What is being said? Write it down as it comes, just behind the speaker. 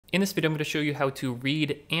In this video, I'm going to show you how to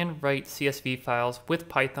read and write CSV files with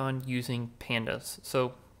Python using Pandas.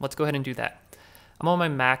 So let's go ahead and do that. I'm on my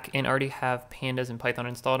Mac and already have Pandas and Python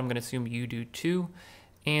installed. I'm going to assume you do too.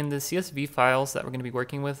 And the CSV files that we're going to be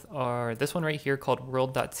working with are this one right here called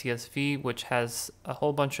world.csv, which has a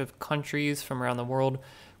whole bunch of countries from around the world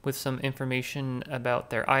with some information about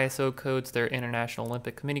their ISO codes, their International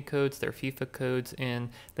Olympic Committee codes, their FIFA codes, and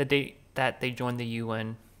the date that they joined the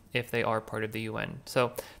UN if they are part of the UN.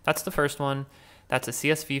 So that's the first one. That's a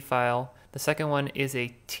CSV file. The second one is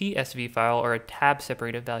a TSV file, or a tab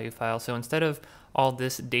separated value file. So instead of all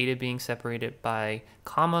this data being separated by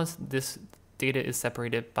commas, this data is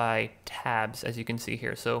separated by tabs, as you can see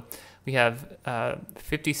here. So we have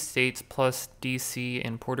 50 states plus DC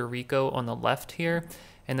and Puerto Rico on the left here,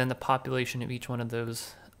 and then the population of each one of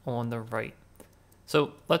those on the right.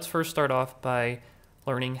 So let's first start off by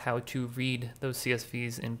learning how to read those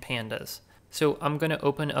CSVs in Pandas. So I'm going to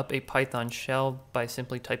open up a Python shell by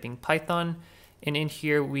simply typing Python, and in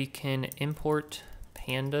here we can import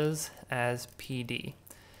pandas as PD.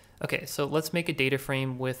 Okay, so let's make a data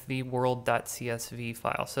frame with the world.csv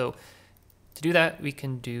file. So to do that, we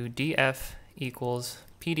can do df equals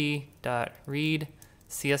pd.read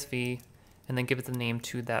CSV and then give it the name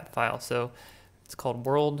to that file. So it's called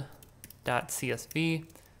world.csv.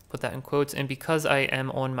 Put that in quotes, and because I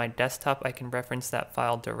am on my desktop, I can reference that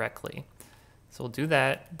file directly. So we'll do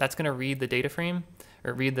that. That's going to read the data frame,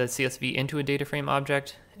 or read the CSV into a data frame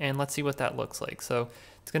object, and let's see what that looks like. So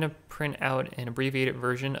it's going to print out an abbreviated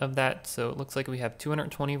version of that. So it looks like we have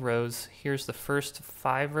 220 rows. Here's the first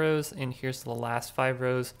 5 rows, and here's the last 5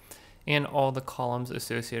 rows, and all the columns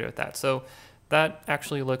associated with that. So that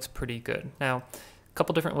actually looks pretty good. Now, a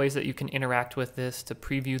couple different ways that you can interact with this to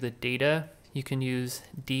preview the data. You can use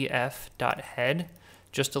df.head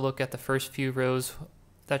just to look at the first few rows.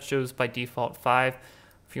 That shows by default 5.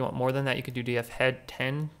 If you want more than that, you could do df.head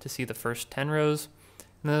 10 to see the first 10 rows.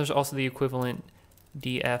 And then there's also the equivalent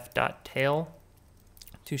df.tail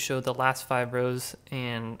to show the last 5 rows,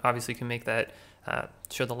 and obviously you can make that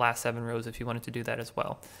show the last 7 rows if you wanted to do that as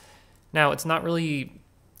well. Now, it's not really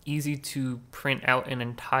easy to print out an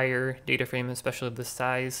entire data frame, especially of this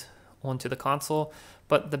size, onto the console,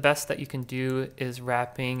 but the best that you can do is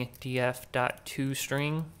wrapping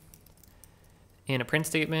df.toString in a print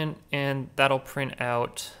statement, and that'll print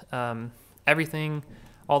out everything,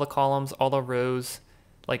 all the columns, all the rows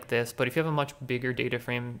like this. But if you have a much bigger data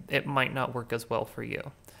frame, it might not work as well for you.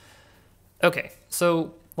 Okay,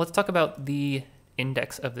 so let's talk about the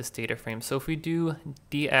index of this data frame. So if we do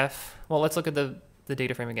df, well, let's look at the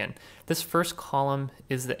data frame again. This first column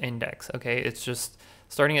is the index, okay? It's just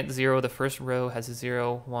starting at 0, the first row has a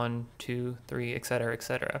 0, 1, 2, 3, etc.,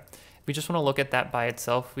 etc. If we just want to look at that by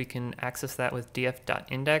itself, we can access that with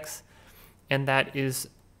df.index, and that is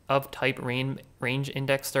of type range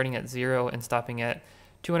index starting at 0 and stopping at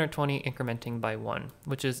 220, incrementing by 1,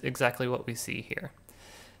 which is exactly what we see here.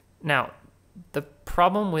 Now, the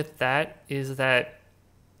problem with that is that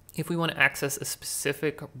if we want to access a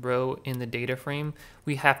specific row in the data frame,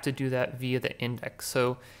 we have to do that via the index.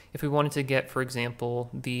 So if we wanted to get, for example,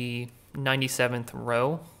 the 97th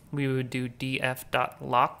row, we would do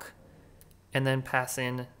df.lock and then pass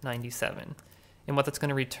in 97. And what that's going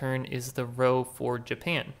to return is the row for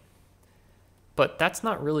Japan. But that's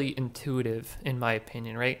not really intuitive, in my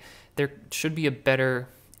opinion, right? There should be a better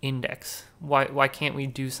index. Why can't we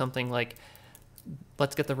do something like,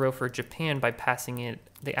 let's get the row for Japan by passing it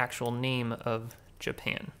the actual name of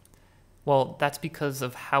Japan? Well, that's because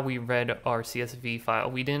of how we read our CSV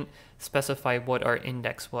file. We didn't specify what our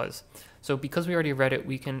index was. So because we already read it,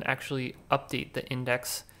 we can actually update the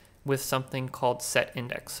index with something called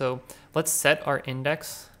setIndex. So let's set our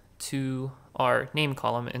index to our name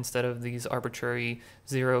column instead of these arbitrary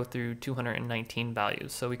 0 through 219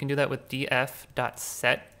 values. So we can do that with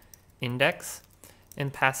df.setIndex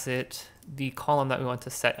and pass it the column that we want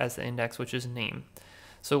to set as the index, which is name.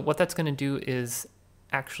 So what that's going to do is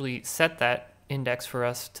actually set that index for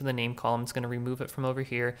us to the name column. It's going to remove it from over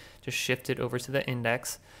here, just shift it over to the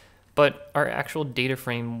index, but our actual data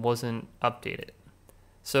frame wasn't updated.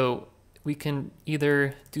 So we can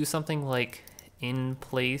either do something like in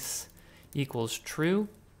place equals true,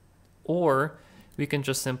 or we can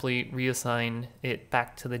just simply reassign it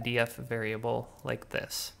back to the df variable like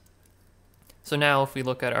this. So now if we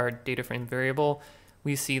look at our data frame variable,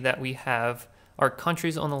 we see that we have our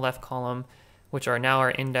countries on the left column, which are now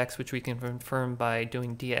our index, which we can confirm by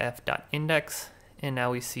doing df.index. And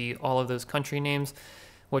now we see all of those country names,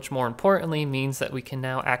 which more importantly means that we can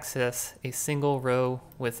now access a single row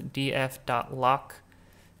with df.lock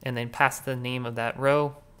and then pass the name of that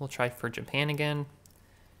row. We'll try for Japan again.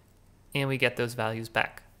 and we get those values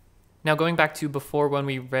back. Now going back to before when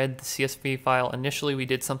we read the CSV file, initially we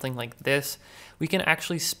did something like this. We can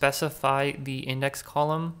actually specify the index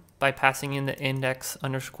column by passing in the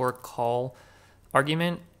index_call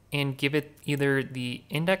argument and give it either the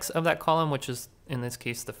index of that column, which is in this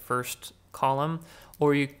case the first column,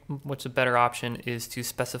 or what's a better option is to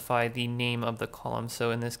specify the name of the column. So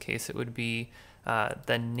in this case it would be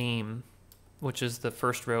the name, which is the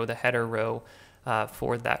first row, the header row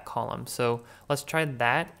for that column. So let's try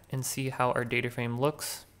that and see how our data frame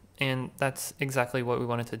looks, and that's exactly what we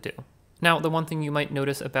wanted to do. Now, the one thing you might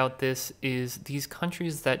notice about this is these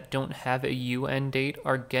countries that don't have a UN date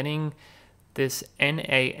are getting this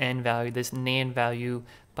NAN value, this NAN value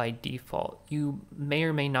by default. You may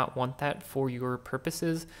or may not want that for your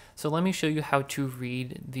purposes. So let me show you how to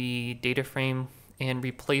read the data frame and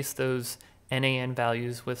replace those NAN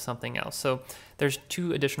values with something else. So there's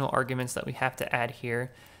two additional arguments that we have to add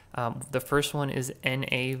here. The first one is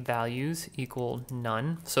NA values equal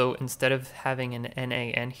none. So instead of having an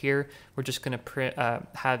NAN here, we're just going to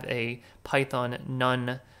have a Python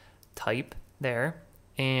none type there.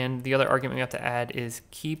 And the other argument we have to add is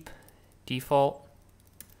keep default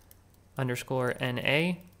underscore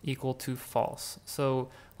NA equal to false. So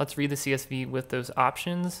let's read the CSV with those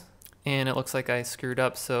options. And it looks like I screwed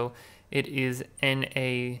up. So it is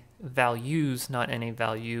NA values, not NA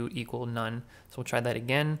value equal none. So we'll try that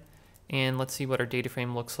again. And let's see what our data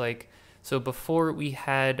frame looks like. So before we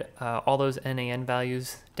had all those NAN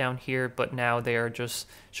values down here, but now they are just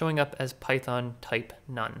showing up as Python type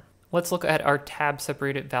none. Let's look at our tab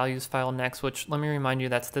separated values file next, which let me remind you,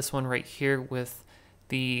 that's this one right here with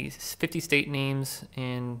the 50 state names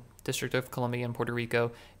in District of Columbia and Puerto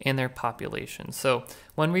Rico and their population. So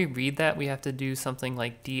when we read that, we have to do something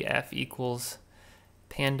like df equals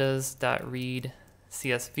pandas.read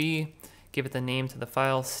CSV, give it the name to the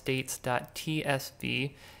file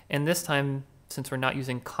states.tsv, and this time, since we're not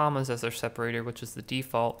using commas as our separator, which is the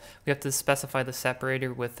default, we have to specify the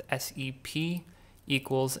separator with SEP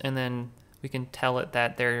equals, and then we can tell it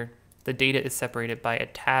that the data is separated by a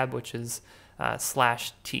tab, which is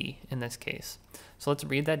 /t in this case. So let's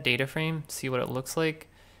read that data frame, see what it looks like,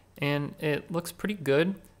 and it looks pretty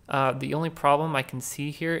good. The only problem I can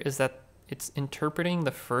see here is that it's interpreting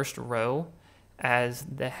the first row as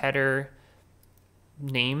the header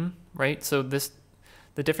name, right? So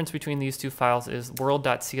the difference between these two files is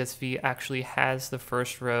world.csv actually has the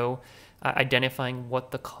first row identifying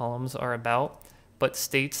what the columns are about, but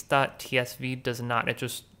states.tsv does not. It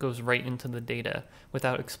just goes right into the data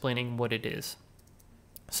without explaining what it is.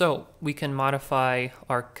 So we can modify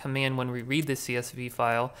our command when we read the CSV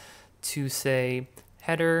file to say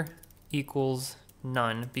header equals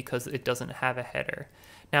none because it doesn't have a header.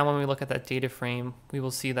 Now when we look at that data frame, we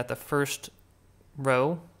will see that the first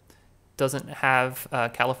row doesn't have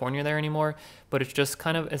California there anymore, but it's just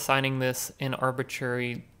kind of assigning this an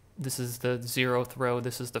arbitrary, this is the 0th row,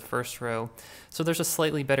 this is the first row. So there's a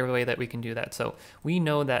slightly better way that we can do that. So we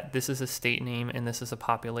know that this is a state name and this is a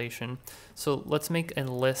population. So let's make a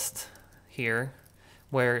list here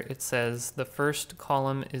where it says the first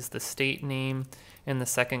column is the state name and the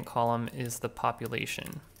second column is the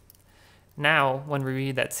population. Now, when we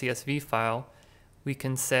read that CSV file, we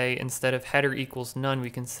can say, instead of header equals none,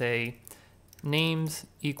 we can say names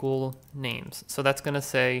equal names. So that's going to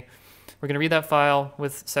say, we're going to read that file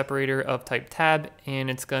with separator of type tab, and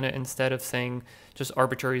it's going to, instead of saying just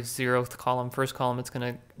arbitrary 0th column, first column, it's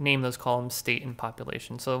going to name those columns state and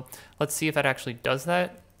population. So let's see if that actually does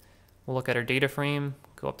that. We'll look at our data frame,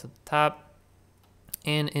 go up to the top,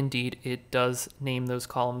 and indeed it does name those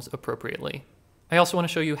columns appropriately. I also want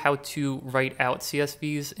to show you how to write out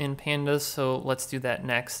CSVs in Pandas, so let's do that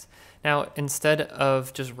next. Now, instead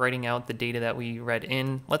of just writing out the data that we read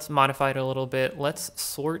in, let's modify it a little bit. Let's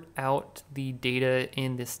sort out the data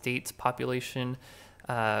in the states population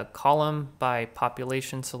column by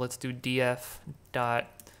population. So let's do df.sort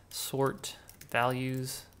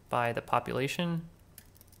values by the population.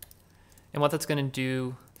 And what that's going to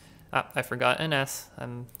do, I forgot an S.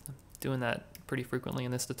 I'm doing that pretty frequently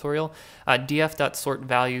in this tutorial. df.sort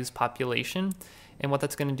values population. And what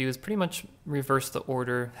that's going to do is pretty much reverse the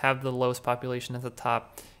order, have the lowest population at the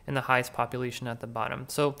top and the highest population at the bottom.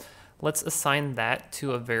 So let's assign that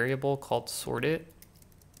to a variable called sorted.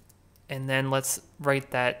 And then let's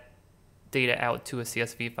write that data out to a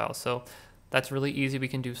CSV file. So that's really easy. We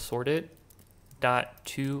can do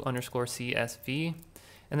sorted.to_CSV.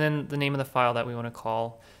 And then the name of the file that we want to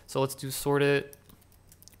call. So let's do sorted.csv,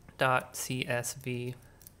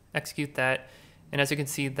 execute that. And as you can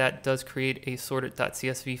see, that does create a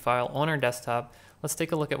sorted.csv file on our desktop. Let's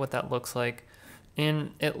take a look at what that looks like.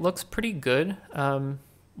 and it looks pretty good.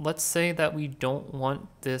 Let's say that we don't want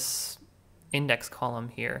this index column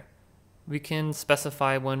here. We can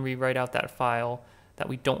specify when we write out that file that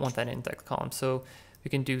we don't want that index column. So we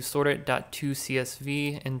can do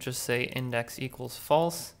sorted.toCSV and just say index equals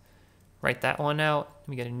false. Write that one out.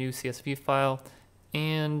 We get a new CSV file,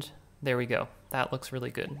 and there we go. That looks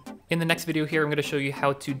really good. In the next video here, I'm going to show you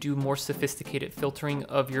how to do more sophisticated filtering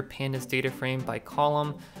of your Pandas data frame by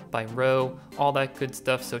column, by row, all that good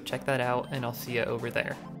stuff. So check that out, and I'll see you over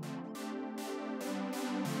there.